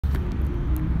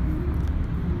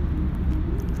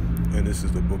And this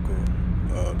is the book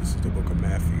of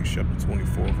Matthew, chapter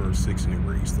 24, verse 6, and it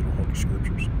reads through the Holy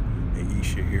Scriptures. And ye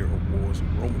shall hear of wars and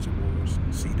rumors of wars.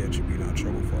 See that you be not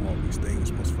troubled, for all these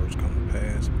things must first come to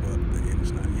pass, but the end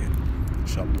is not yet.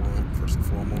 Shalom. First and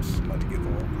foremost, I'd like to give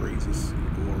all praises,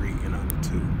 glory, and honor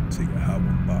to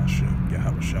Yahweh, Bahashem,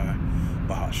 Yahweh Shai,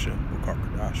 Bahashem,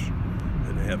 Bakarkadash.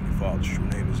 And the Heavenly Father's true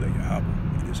name is Yahweh,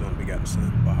 and His only begotten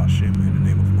Son, Bahashem, in the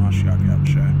name of Mashiach, Yahweh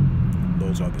Shai.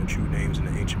 Those are their true names in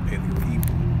the ancient Paleo-Hebrew,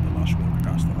 the Lashon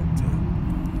Rakasta Halatim.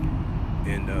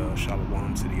 And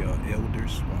shalom to the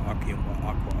elders, Wa'akim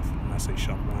Wa'akwaf, and I say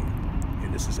shalom.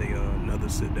 And this is another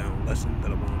sit-down lesson that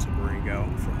I want to bring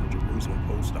out from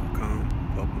JerusalemPost.com,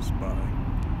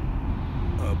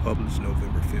 published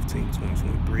November 15,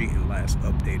 2023, and last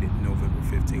updated November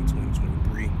 15,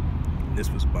 2023. And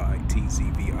this was by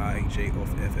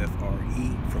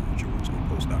TZVIJFFRE from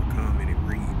JerusalemPost.com, and it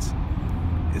reads,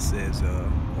 it says,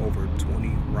 over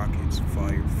 20 rockets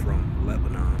fired from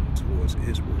Lebanon towards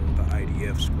Israel. The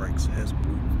IDF strikes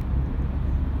Hezbollah.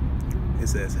 It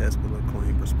says Hezbollah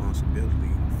claimed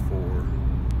responsibility for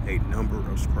a number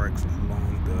of strikes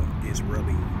along the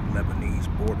Israeli-Lebanese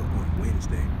border on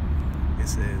Wednesday. It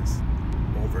says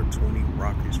over 20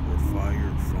 rockets were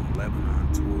fired from Lebanon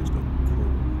towards the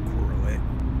Korelet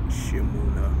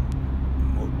Shimona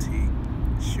Moti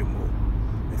Shimo,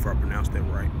 if I pronounced that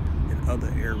right, and other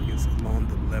areas along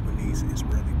the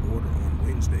Lebanese-Israeli border on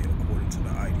Wednesday, according to the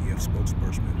IDF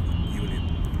spokesperson unit.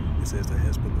 It says that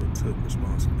Hezbollah took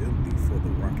responsibility for the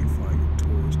rocket fire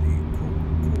towards the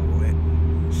Korelet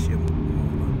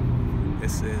Shimona. It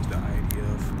says the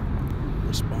IDF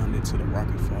responded to the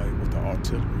rocket fire with the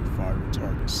artillery fire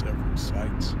targeting several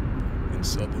sites in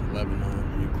southern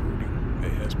Lebanon, including a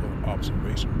Hezbollah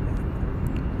observation point.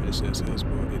 And it says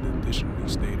Hezbollah, it additionally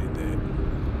stated that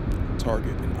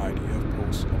target an IDF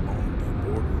post along the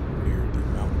border near the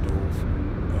Mount Dove,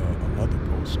 another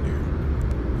post near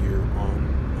on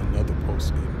another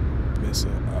post in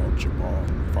Mesa al-Jabal,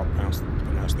 if I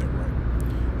pronounce that right.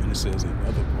 And it says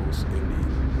another post in the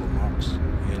Lamax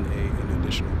and an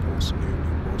additional post near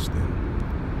the Boston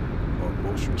on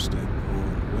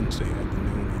Wednesday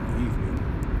afternoon and evening.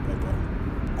 But the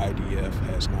IDF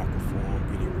has not confirmed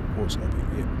any reports of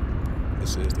it yet. It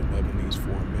says the Lebanese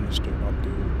Foreign Minister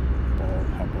Abdul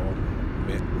Habal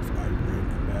met with Iran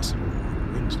ambassador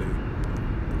on Wednesday,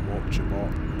 Jabal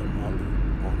Amali,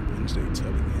 on Wednesday,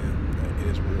 telling him that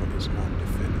Israel is not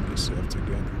defending itself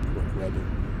together, but rather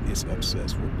is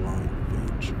obsessed with blind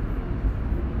revenge.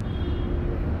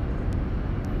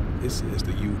 It says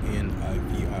the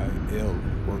UNIVIL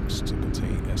works to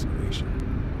contain escalation.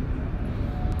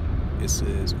 It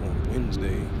says on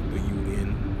Wednesday, the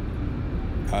UNIVLE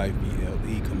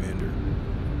commander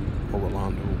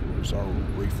Orlando Rosario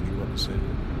briefly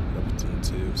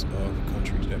representatives of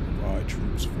countries that provide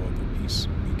troops for the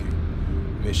peacekeeping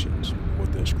missions.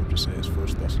 What the scripture says, 1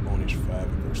 Thessalonians 5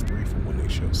 and verse 3, for when they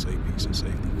shall say peace and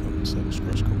safety come and settle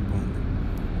scratch come upon them.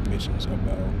 Mentions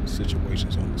about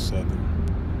situations on the southern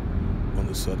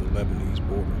Lebanese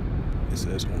border. It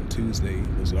says on Tuesday,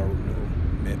 Rosario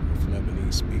met with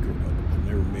Lebanese Speaker of the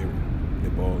Parliament,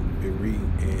 Nabal Beri,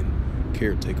 and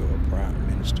caretaker of Prime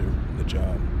Minister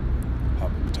Najib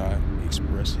Habaktai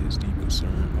expressed his deep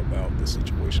concern about the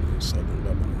situation in southern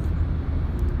Lebanon.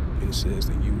 And it says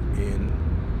the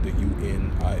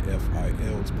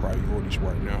UNIFIL's priorities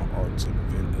right now are to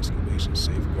prevent escalation,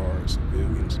 safeguard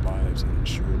civilians' lives, and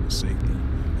ensure the safety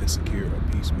and security of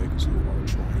peacemakers who are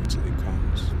trying to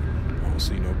economize. I don't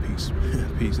see no peace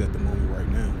at the moment right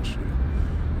now.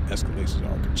 Escalations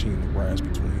are continuing to rise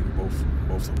between both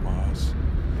Hamas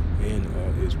and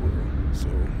Israel. So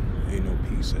ain't no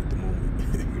peace at the moment.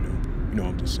 You know,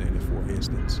 I'm just saying it for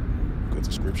instance, because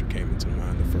the scripture came into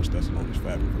mind in 1 Thessalonians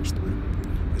 5 and verse 3.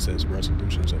 It says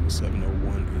resolutions of the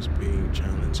 701 is being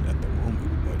challenged at the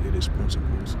moment, but it is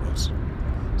principles of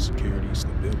security,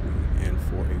 stability, and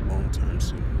for a long-term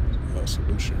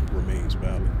solution remains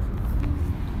valid.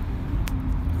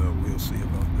 We'll see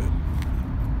about that.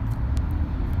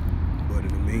 But in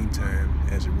the meantime,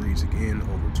 as it reads again,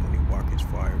 over 20 rockets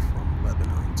fired from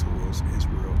Lebanon towards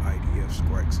Israel. IDF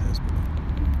strikes Hezbollah.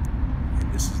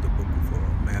 And this is the book of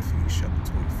Matthew,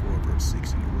 chapter 24, verse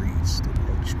 6, and it reads through the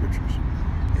Holy Scriptures.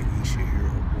 And ye shall hear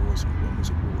of wars and rumors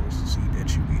of wars. See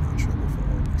that you be not troubled, for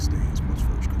all these things must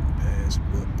first come to pass,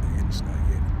 but the end is not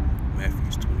yet.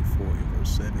 Matthew 24 and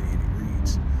verse 7, and it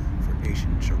reads, for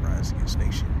nation shall rise against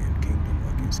nation, and kingdom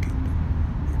against kingdom.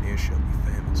 And there shall be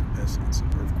famines and pestilence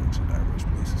and earthquakes in diverse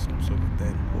places. So with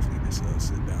that, hopefully this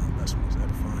sit-down lesson was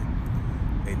edifying.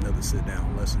 Another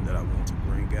sit-down lesson that I want to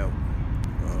bring out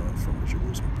from the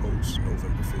Jerusalem Post,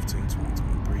 November 15,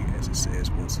 2023, as it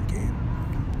says once again,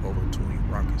 over 20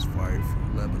 rockets fired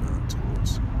from Lebanon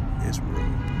towards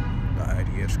Israel. The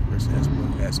IDF squares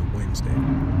Hezbollah as of Wednesday.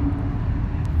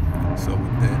 So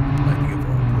with that, I'd like to give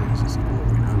all praises and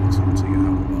glory and honor to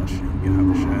Yahweh Hashem,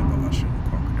 Yahweh Shai, Hashem,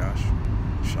 Karkadash.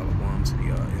 Shalom to the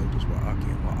elders, Wa'aki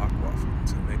and Wa'akwa.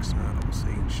 Until next time, I will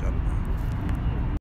say Shalom.